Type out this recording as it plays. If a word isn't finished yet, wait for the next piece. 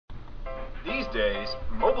days,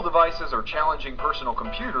 mobile devices are challenging personal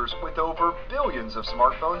computers with over billions of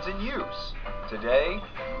smartphones in use. Today,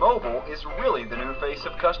 mobile is really the new face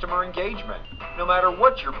of customer engagement. No matter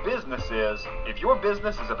what your business is, if your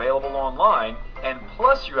business is available online, and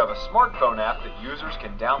plus you have a smartphone app that users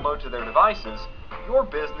can download to their devices, your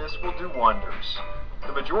business will do wonders.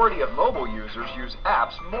 The majority of mobile users use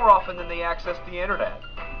apps more often than they access the internet.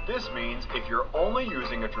 This means if you're only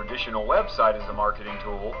using a traditional website as a marketing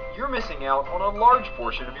tool, you're missing out on a large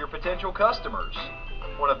portion of your potential customers.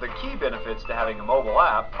 One of the key benefits to having a mobile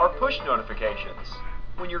app are push notifications.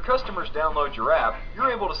 When your customers download your app,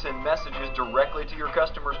 you're able to send messages directly to your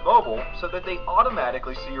customers' mobile so that they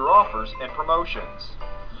automatically see your offers and promotions.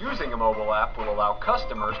 Using a mobile app will allow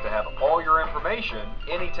customers to have all your information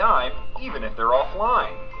anytime, even if they're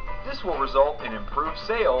offline. This will result in improved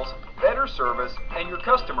sales, better service, and your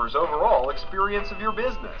customers' overall experience of your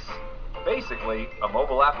business. Basically, a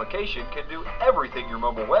mobile application can do everything your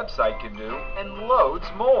mobile website can do and loads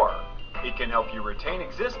more. It can help you retain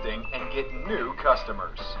existing and get new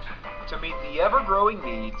customers. To meet the ever-growing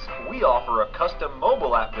needs, we offer a custom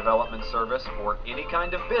mobile app development service for any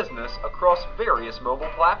kind of business across various mobile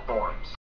platforms.